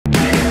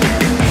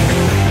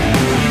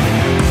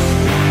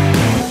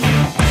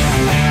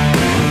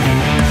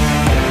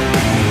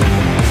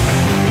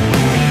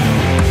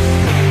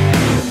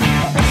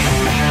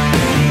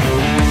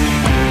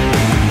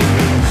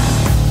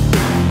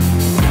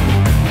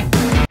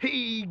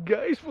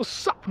guys,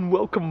 what's up and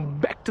welcome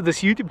back to this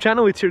YouTube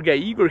channel. It's your guy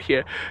Igor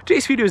here.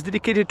 Today's video is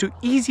dedicated to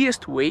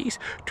easiest ways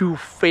to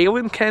fail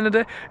in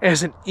Canada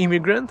as an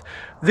immigrant.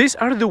 These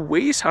are the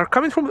ways are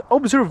coming from the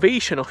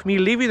observation of me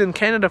living in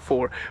Canada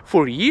for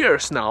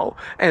years now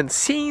and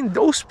seeing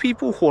those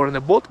people who are on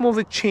the bottom of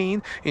the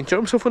chain in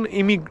terms of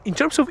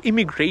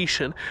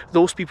immigration,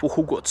 those people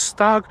who got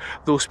stuck,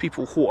 those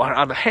people who are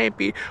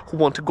unhappy, who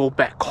want to go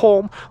back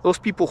home, those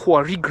people who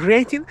are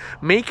regretting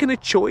making a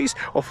choice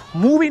of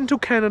moving to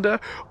Canada,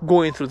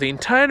 going through the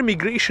entire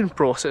immigration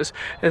process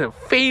and then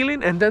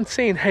failing and then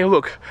saying, hey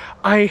look,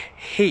 I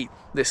hate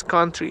this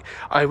country,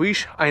 I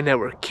wish I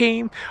never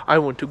came, I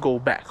want to go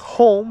back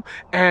home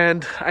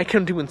and I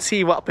can't even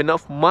save up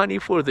enough money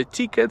for the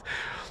ticket.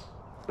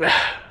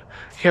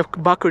 You have a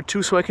buck or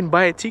two so I can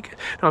buy a ticket.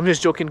 No, I'm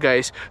just joking,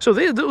 guys. So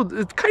they're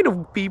the kind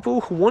of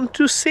people who want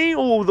to say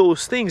all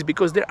those things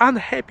because they're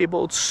unhappy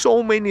about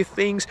so many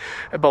things,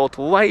 about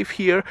life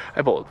here,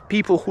 about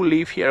people who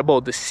live here,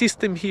 about the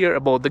system here,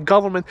 about the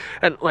government,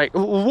 and like a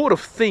lot of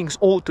things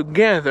all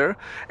together,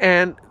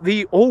 and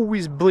they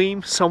always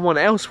blame someone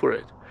else for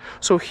it.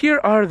 So here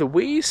are the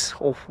ways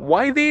of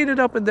why they ended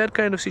up in that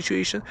kind of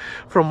situation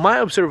from my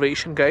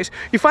observation, guys.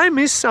 If I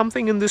missed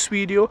something in this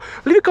video,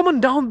 leave a comment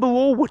down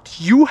below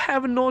what you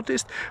have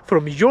noticed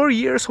from your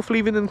years of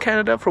living in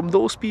Canada, from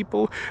those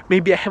people.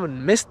 Maybe I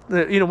haven't missed,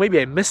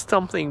 maybe I missed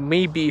something.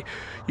 Maybe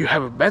you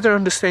have a better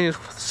understanding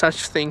of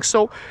such things.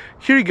 So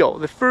here you go.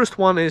 The first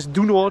one is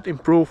do not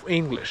improve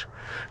English.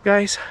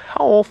 Guys,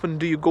 how often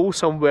do you go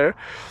somewhere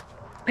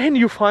and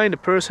you find a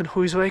person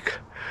who is like,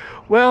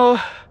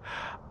 well,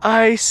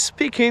 I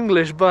speak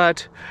English,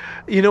 but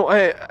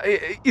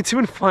it's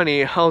even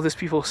funny how these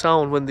people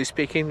sound when they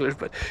speak English.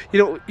 But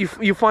if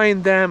you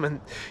find them and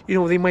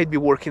they might be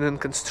working in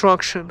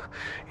construction,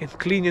 in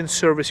cleaning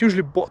service,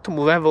 usually bottom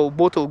level,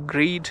 bottom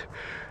grade,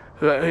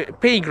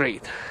 pay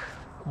grade,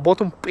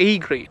 bottom pay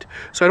grade.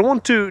 So I don't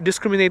want to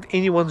discriminate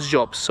anyone's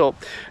jobs. So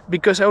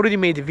because I already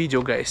made a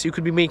video, guys, you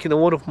could be making a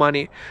lot of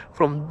money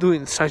from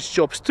doing such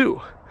jobs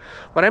too.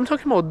 But I'm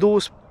talking about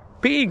those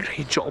pay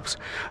grade jobs,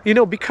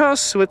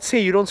 because let's say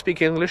you don't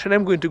speak English and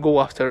I'm going to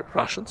go after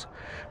Russians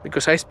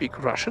because I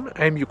speak Russian,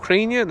 I'm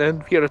Ukrainian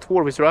and we are at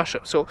war with Russia.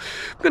 So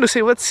I'm going to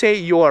say, let's say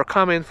you are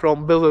coming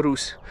from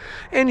Belarus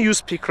and you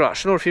speak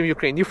Russian, or from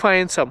Ukraine, you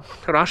find some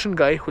Russian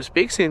guy who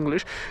speaks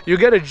English, you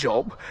get a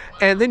job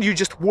and then you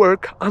just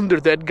work under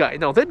that guy.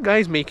 Now that guy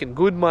is making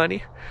good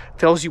money,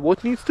 tells you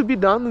what needs to be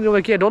done, and you're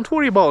like, yeah, don't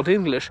worry about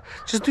English,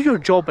 just do your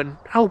job and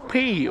I'll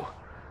pay you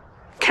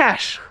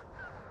cash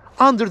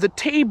under the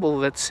table,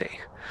 let's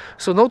say.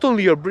 So not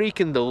only you're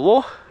breaking the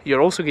law,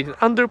 you're also getting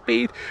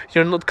underpaid,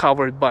 you're not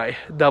covered by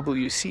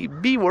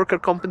WCB, Worker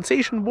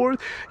Compensation Board,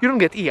 you don't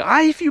get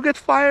EI if you get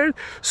fired.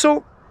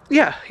 So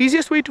yeah,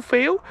 easiest way to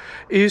fail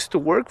is to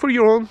work for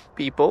your own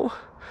people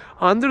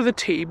under the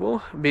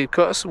table,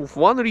 because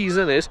one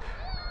reason is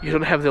you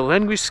don't have the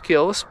language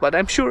skills. But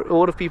I'm sure a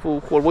lot of people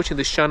who are watching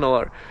this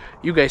channel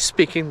you guys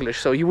speak English,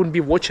 so you wouldn't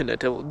be watching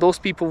it. Those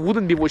people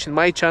wouldn't be watching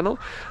my channel,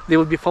 they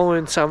would be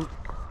following some,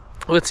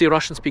 let's say,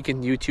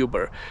 Russian-speaking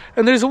YouTuber,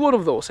 and there's a lot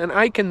of those, and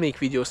I can make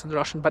videos in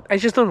Russian, but I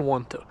just don't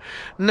want to.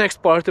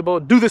 Next part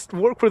about do this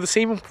work for the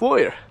same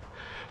employer.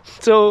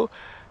 So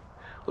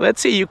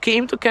let's say you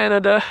came to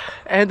Canada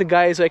and the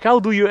guy is like, I'll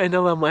do you an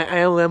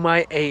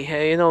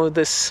LMIA,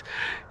 this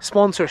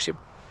sponsorship,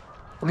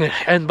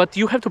 but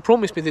you have to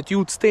promise me that you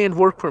would stay and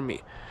work for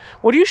me.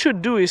 What you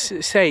should do is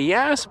say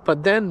yes,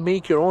 but then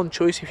make your own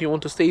choice if you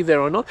want to stay there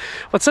or not.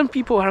 But some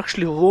people are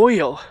actually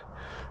loyal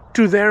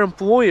to their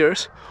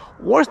employers.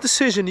 Worst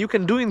decision you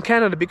can do in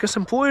Canada, because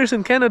employers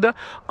in Canada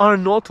are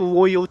not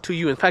loyal to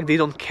you. In fact, they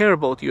don't care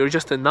about you. You're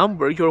just a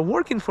number. You're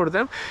working for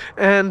them.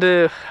 And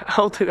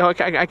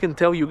I can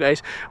tell you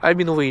guys, I've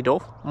been laid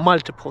off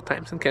multiple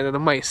times in Canada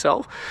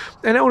myself.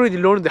 And I already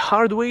learned the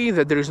hard way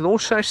that there is no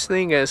such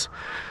thing as,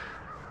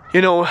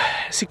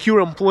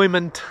 secure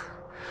employment.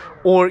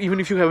 Or even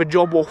if you have a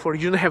job offer,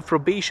 you don't have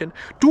probation.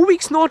 2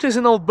 weeks notice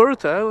in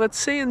Alberta, let's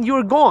say, and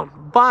you're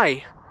gone.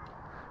 Bye.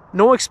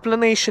 No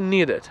explanation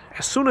needed.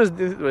 As soon as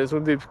does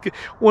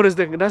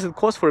it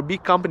cost for a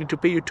big company to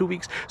pay you 2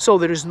 weeks? So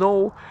there is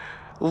no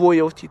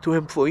loyalty to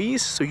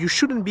employees. So you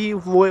shouldn't be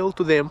loyal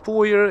to the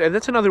employer, and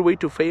that's another way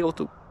to fail,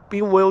 to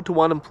be loyal to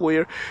one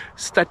employer.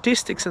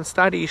 Statistics and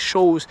studies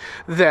shows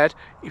that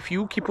if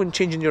you keep on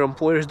changing your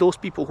employers, those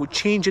people who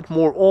change it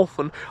more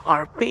often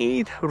are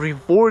paid,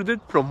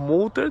 rewarded,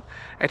 promoted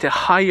at a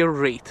higher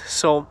rate.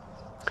 So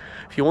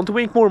if you want to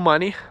make more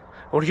money,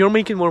 or you're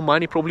making more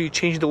money, probably you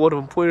changed a lot of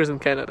employers in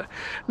Canada.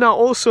 Now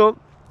also,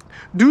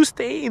 do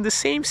stay in the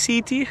same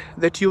city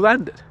that you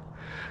landed.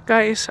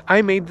 Guys,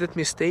 I made that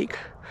mistake.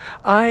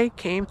 I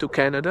came to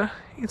Canada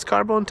in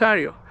Scarborough,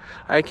 Ontario.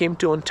 I came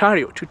to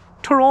Ontario, to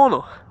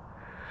Toronto.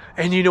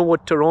 And you know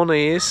what Toronto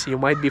is? You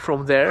might be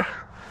from there.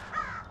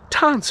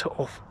 Tons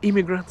of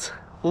immigrants,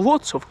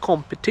 lots of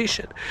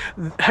competition.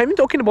 I'm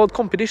talking about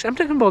competition, I'm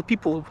talking about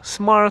people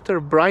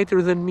smarter,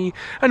 brighter than me,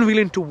 and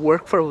willing to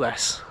work for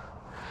less.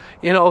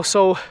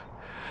 So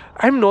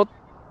I'm not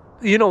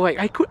you know, like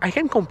I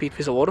can compete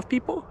with a lot of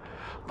people,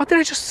 but there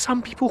are just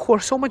some people who are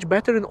so much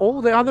better in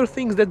all the other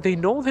things that they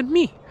know than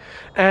me.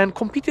 And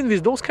competing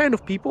with those kind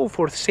of people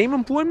for the same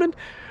employment,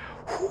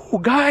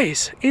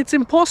 guys, it's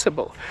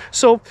impossible.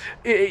 So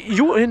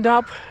you end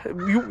up,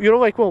 you're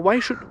like, well, why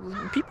should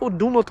people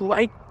do not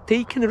like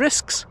taking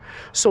risks?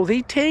 So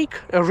they take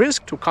a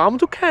risk to come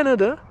to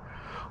Canada,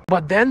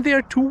 but then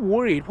they're too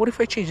worried. What if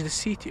I change the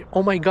city?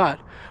 Oh my God,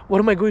 what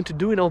am I going to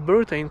do in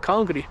Alberta, in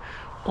Calgary?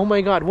 Oh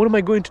my God, what am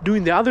I going to do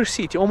in the other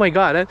city? Oh my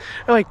God. And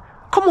like,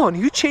 come on,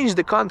 you change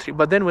the country.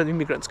 But then when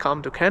immigrants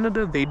come to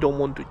Canada, they don't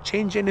want to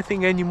change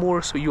anything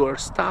anymore, so you are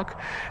stuck.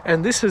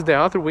 And this is the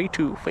other way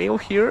to fail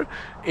here,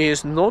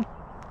 is not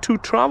to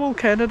travel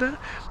Canada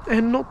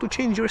and not to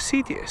change your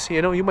cities.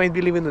 You know, you might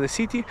be living in a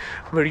city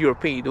where you're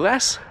paid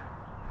less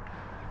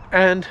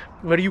and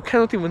where you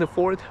cannot even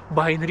afford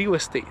buying real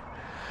estate.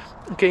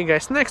 Okay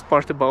guys, next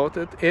part about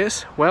it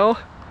is, well,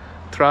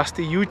 trust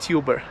a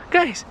YouTuber.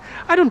 Guys,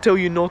 I don't tell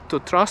you not to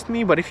trust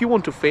me, but if you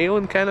want to fail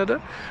in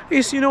Canada,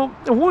 is, you know,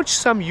 watch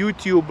some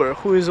YouTuber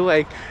who is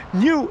like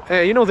new,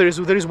 you know, there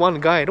is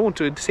one guy, I don't want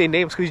to say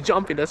names, who's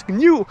jumping, that's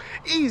new,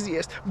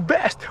 easiest,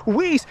 best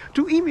ways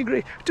to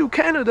immigrate to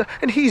Canada,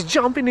 and he's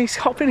jumping, he's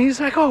hopping, he's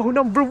like, oh,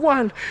 number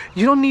 1,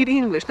 you don't need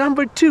English,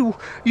 number 2,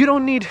 you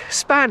don't need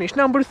Spanish,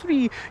 number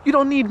 3, you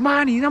don't need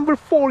money, number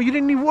 4, you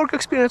didn't need work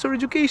experience or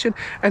education.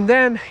 And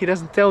then he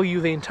doesn't tell you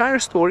the entire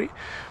story,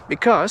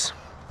 because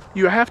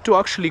you have to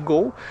actually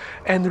go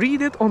and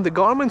read it on the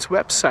government's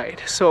website.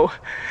 So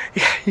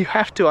you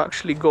have to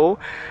actually go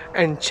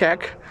and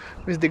check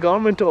with the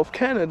government of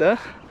Canada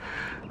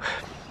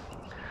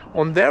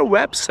on their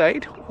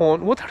website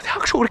on what are the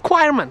actual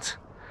requirements.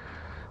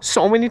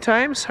 So many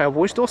times I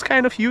watch those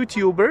kind of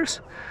YouTubers,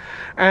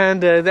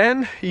 and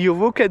then you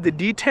look at the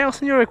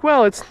details and you're like,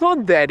 well, it's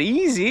not that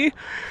easy.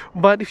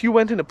 But if you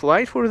went and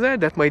applied for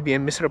that, that might be a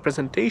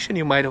misrepresentation,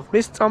 you might have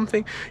missed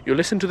something. You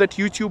listen to that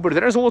YouTuber,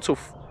 there's lots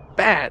of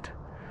bad,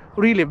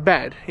 really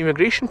bad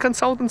immigration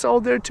consultants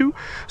out there too.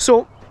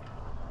 So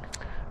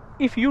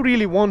if you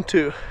really want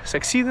to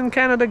succeed in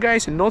Canada,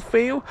 guys, and not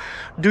fail,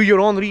 do your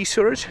own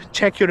research,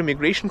 check your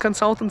immigration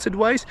consultant's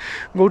advice,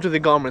 go to the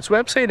government's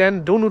website,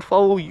 and do not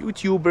follow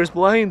YouTubers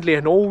blindly,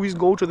 and always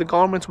go to the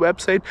government's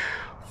website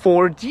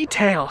for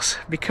details,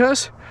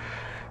 because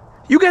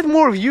you get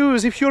more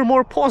views if you're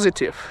more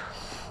positive.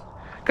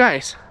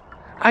 Guys,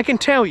 I can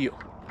tell you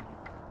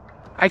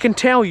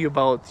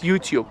about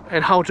YouTube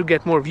and how to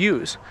get more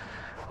views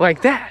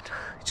like that.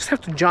 You just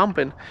have to jump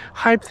and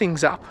hype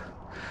things up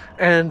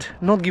and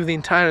not give the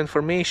entire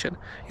information.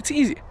 It's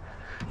easy,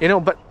 you know.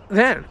 But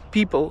then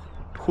people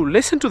who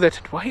listen to that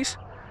advice,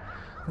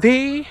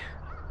 they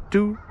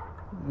do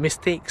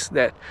mistakes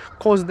that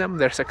cause them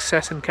their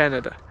success in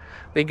Canada.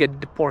 They get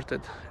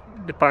deported.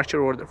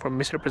 Departure order for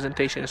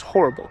misrepresentation is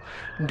horrible.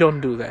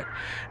 Don't do that.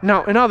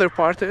 Now, another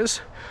part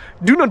is,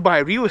 do not buy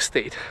real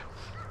estate.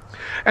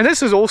 And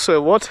this is also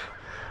a lot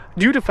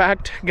due to the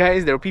fact,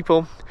 guys, there are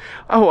people,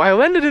 oh, I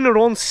landed in the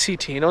wrong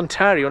city in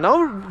Ontario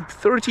now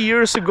 30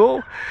 years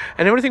ago,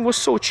 and everything was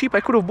so cheap, I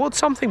could have bought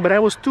something, but I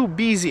was too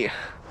busy.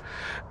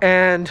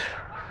 And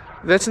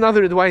that's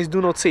another advice: do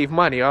not save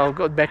money. I'll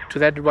go back to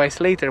that advice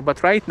later,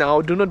 but right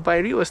now, do not buy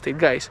real estate,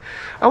 guys.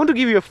 I want to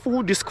give you a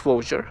full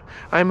disclosure.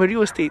 I'm a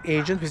real estate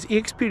agent with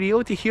eXp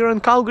Realty here in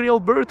Calgary,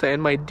 Alberta,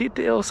 and my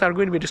details are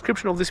going to be in the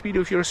description of this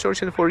video if you're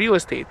searching for real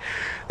estate.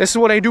 This is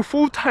what I do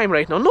full-time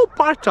right now, not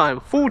part-time,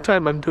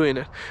 full-time I'm doing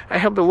it. I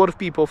help a lot of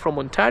people from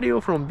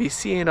Ontario, from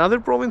BC and other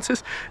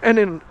provinces, and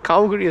in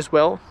Calgary as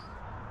well,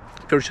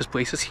 purchase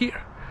places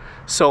here.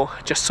 So,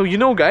 just so you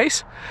know,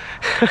 guys.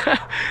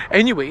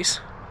 Anyways,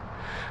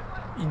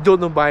 you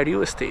don't buy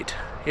real estate.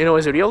 You know,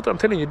 as a realtor, I'm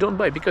telling you, don't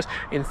buy, because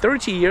in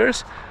 30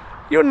 years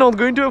you're not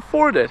going to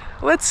afford it.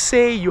 Let's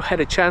say you had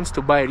a chance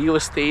to buy real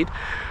estate,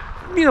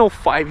 you know,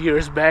 5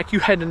 years back, you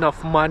had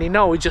enough money,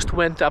 now it just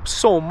went up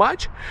so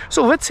much.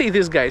 So let's say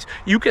this, guys,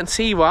 you can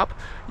save up,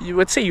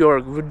 let's say you're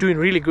doing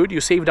really good,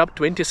 you saved up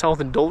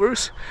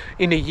 $20,000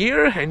 in a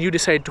year, and you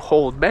decide to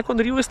hold back on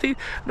the real estate.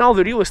 Now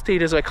the real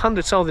estate is like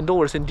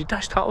 $100,000 in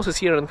detached houses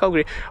here in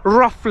Calgary,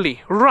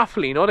 roughly,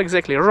 not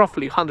exactly,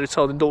 roughly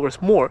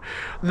 $100,000 more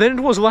than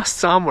it was last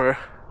summer.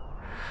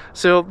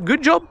 So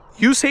good job,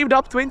 you saved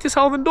up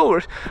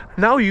 $20,000.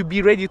 Now you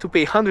be ready to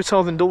pay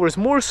 $100,000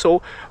 more.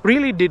 So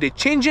really, did it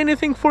change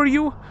anything for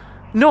you?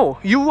 No,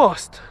 you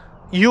lost.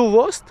 You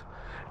lost.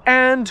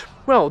 And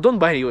well, don't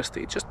buy real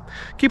estate. Just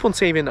keep on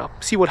saving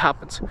up. See what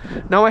happens.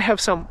 Now I have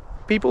some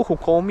people who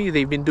call me.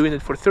 They've been doing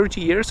it for 30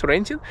 years,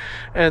 renting,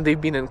 and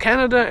they've been in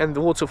Canada, and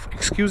lots of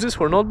excuses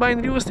for not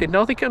buying real estate.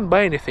 Now they can't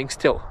buy anything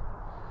still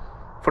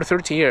for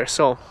 30 years.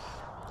 So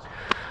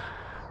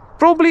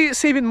probably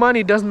saving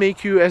money doesn't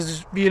make you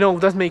as, you know,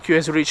 doesn't make you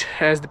as rich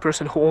as the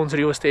person who owns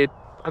real estate,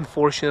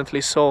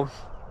 unfortunately. So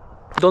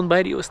don't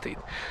buy real estate.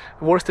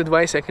 Worst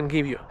advice I can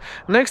give you.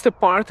 Next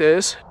part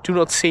is, do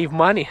not save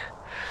money.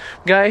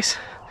 Guys,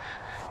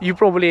 you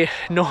probably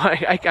know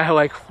I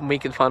like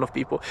making fun of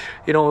people.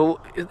 You know,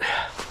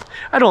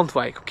 I don't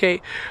like,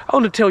 okay? I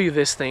want to tell you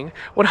this thing.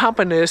 What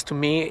happened is, to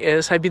me,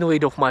 is I've been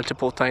laid off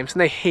multiple times,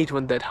 and I hate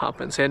when that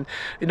happens. And,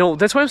 you know,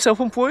 that's why I'm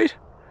self-employed,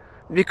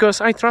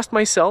 because I trust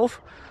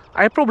myself.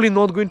 I'm probably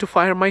not going to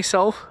fire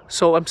myself,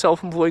 so I'm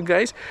self-employed,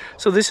 guys.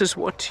 So this is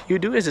what you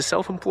do as a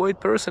self-employed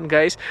person,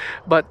 guys.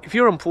 But if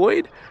you're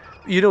employed,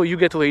 you know, you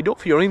get laid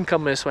off, your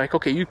income is like,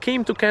 okay, you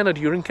came to Canada,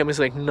 your income is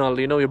like null,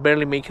 you know, you're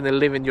barely making a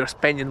living, you're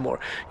spending more.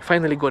 You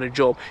finally got a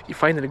job, you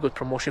finally got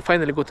promotion, you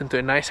finally got into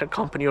a nicer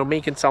company, you're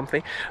making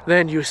something,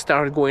 then you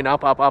start going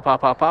up,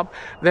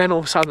 then all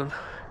of a sudden,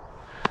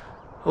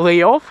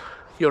 lay off,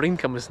 your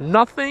income is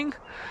nothing,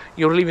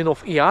 you're living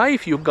off EI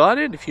if you got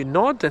it, if you're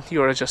not, then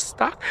you're just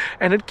stuck,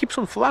 and it keeps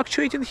on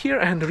fluctuating here,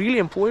 and really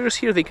employers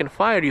here, they can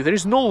fire you. There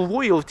is no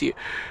loyalty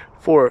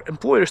for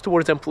employers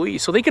towards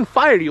employees, so they can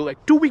fire you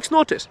like 2 weeks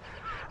notice.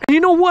 And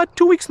you know what,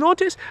 2 weeks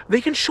notice,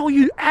 they can show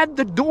you at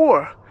the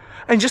door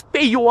and just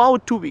pay you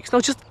out 2 weeks. Now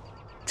just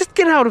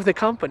get out of the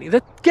company,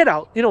 get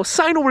out, you know,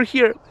 sign over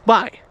here,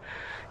 bye.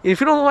 If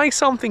you don't like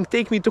something,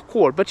 take me to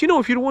court. But you know,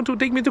 if you don't want to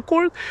take me to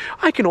court,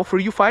 I can offer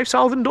you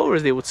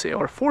 $5,000, they would say,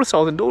 or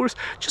 $4,000.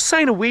 Just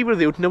sign a waiver,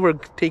 they would never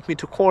take me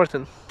to court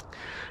and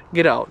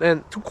get out.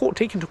 And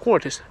taking to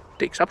court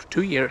takes up to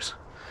 2 years.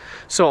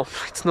 So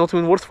it's not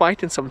even worth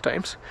fighting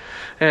sometimes.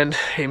 And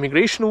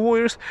immigration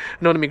lawyers,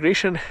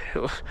 non-immigration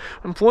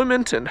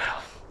employment, and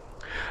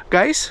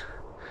guys,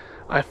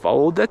 I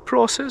followed that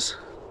process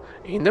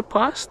in the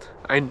past.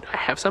 I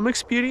have some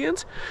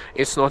experience.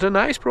 It's not a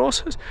nice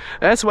process.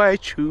 That's why I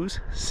choose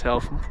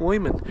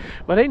self-employment.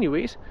 But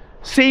anyways,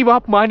 save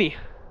up money.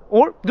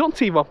 Or don't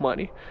save up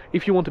money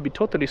if you want to be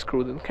totally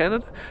screwed in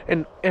Canada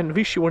and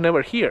wish you were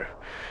never here.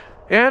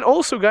 And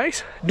also,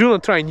 guys, do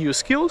not try new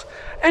skills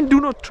and do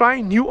not try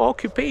new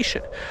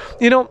occupation.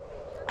 You know,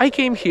 I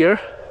came here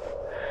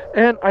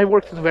and I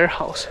worked in a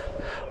warehouse,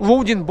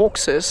 loading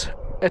boxes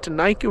at a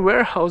Nike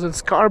warehouse in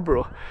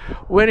Scarborough.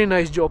 Very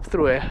nice job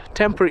through a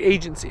temporary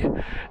agency.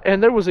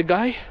 And there was a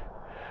guy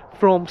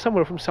from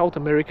somewhere from South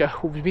America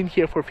who's been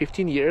here for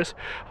 15 years.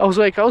 I was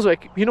like,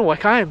 you know,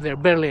 like I am there,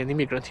 barely an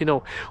immigrant, you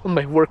know, on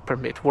my work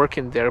permit,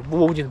 working there,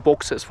 loading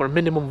boxes for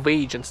minimum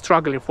wage and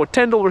struggling for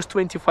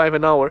 $10.25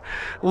 an hour,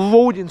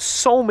 loading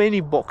so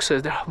many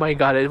boxes. Oh my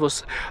God, it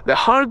was the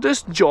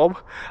hardest job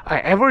I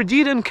ever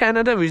did in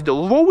Canada with the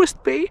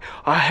lowest pay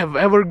I have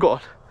ever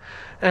got.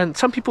 And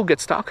some people get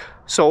stuck,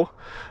 so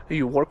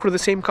you work for the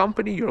same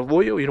company, you're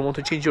loyal, you don't want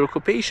to change your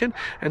occupation,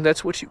 and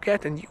that's what you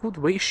get. And you would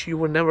wish you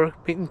were never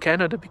in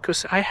Canada,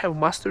 because I have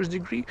master's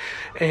degree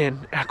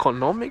in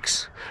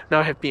economics,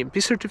 now I have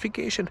PMP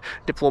certification,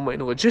 diploma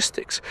in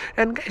logistics,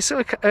 and guys,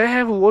 like, I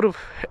have a lot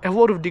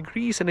of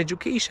degrees and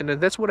education,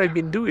 and that's what I've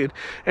been doing.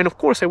 And of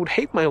course I would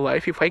hate my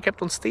life if I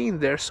kept on staying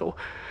there. So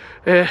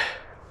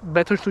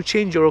better to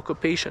change your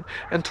occupation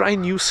and try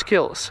new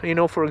skills. You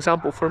know, for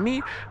example, for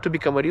me to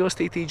become a real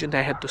estate agent,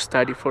 I had to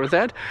study for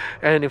that.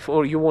 And if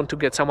you want to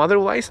get some other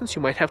license,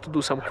 you might have to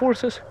do some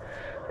courses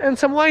and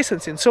some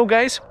licensing. So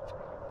guys,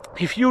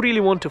 if you really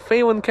want to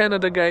fail in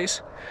Canada,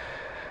 guys,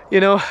 you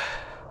know,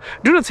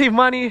 do not save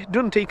money,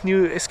 do not take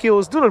new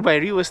skills, do not buy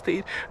real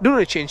estate, do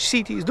not change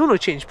cities, do not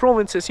change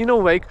provinces. You know,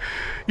 like,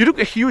 you took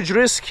a huge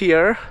risk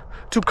here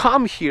to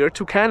come here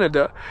to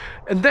Canada,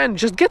 and then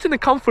just get in the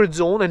comfort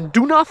zone and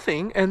do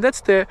nothing, and that's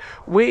the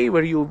way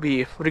where you'll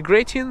be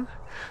regretting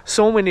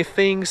so many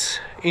things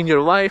in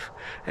your life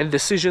and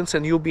decisions,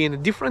 and you'll be in a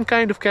different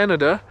kind of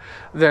Canada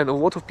than a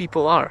lot of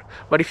people are.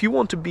 But if you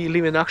want to be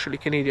living actually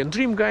Canadian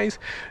dream, guys,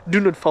 do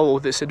not follow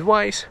this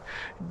advice.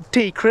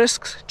 Take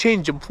risks,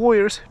 change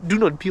employers, do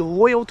not be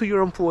loyal to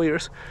your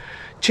employers,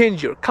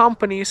 change your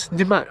companies,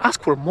 demand,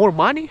 ask for more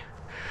money.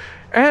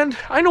 And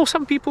I know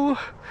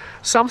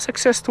some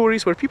success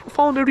stories where people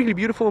found a really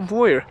beautiful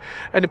employer,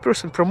 and the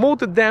person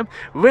promoted them,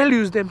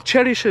 values them,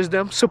 cherishes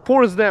them,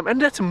 supports them,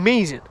 and that's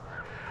amazing.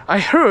 I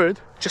heard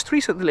just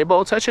recently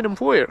about such an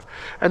employer,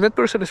 and that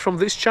person is from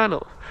this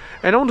channel.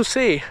 And I want to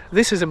say,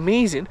 this is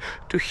amazing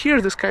to hear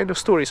this kind of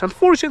stories.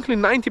 Unfortunately,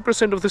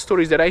 90% of the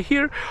stories that I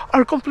hear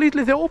are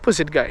completely the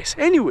opposite, guys.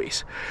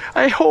 Anyways,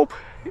 I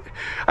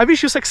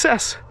wish you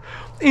success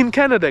in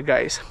Canada,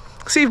 guys.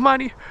 Save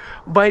money,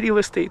 buy real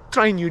estate,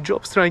 try new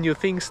jobs, try new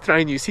things,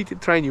 try new cities,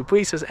 try new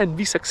places, and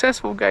be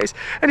successful, guys.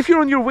 And if you're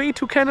on your way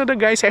to Canada,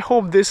 guys, I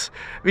hope this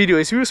video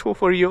is useful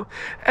for you,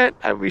 and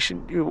I wish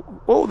you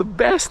all the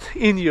best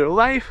in your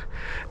life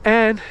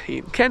and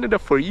in Canada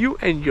for you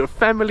and your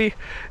family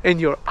and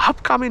your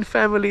upcoming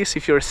families.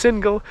 If you're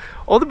single,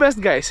 all the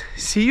best, guys.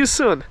 See you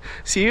soon.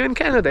 See you in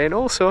Canada. And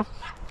also,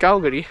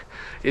 Calgary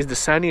is the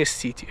sunniest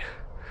city,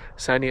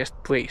 sunniest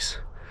place,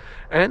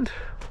 and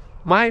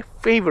my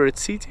favorite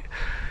city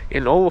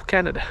in all of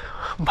Canada.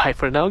 Bye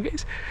for now,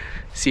 guys.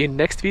 See you in the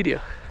next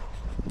video.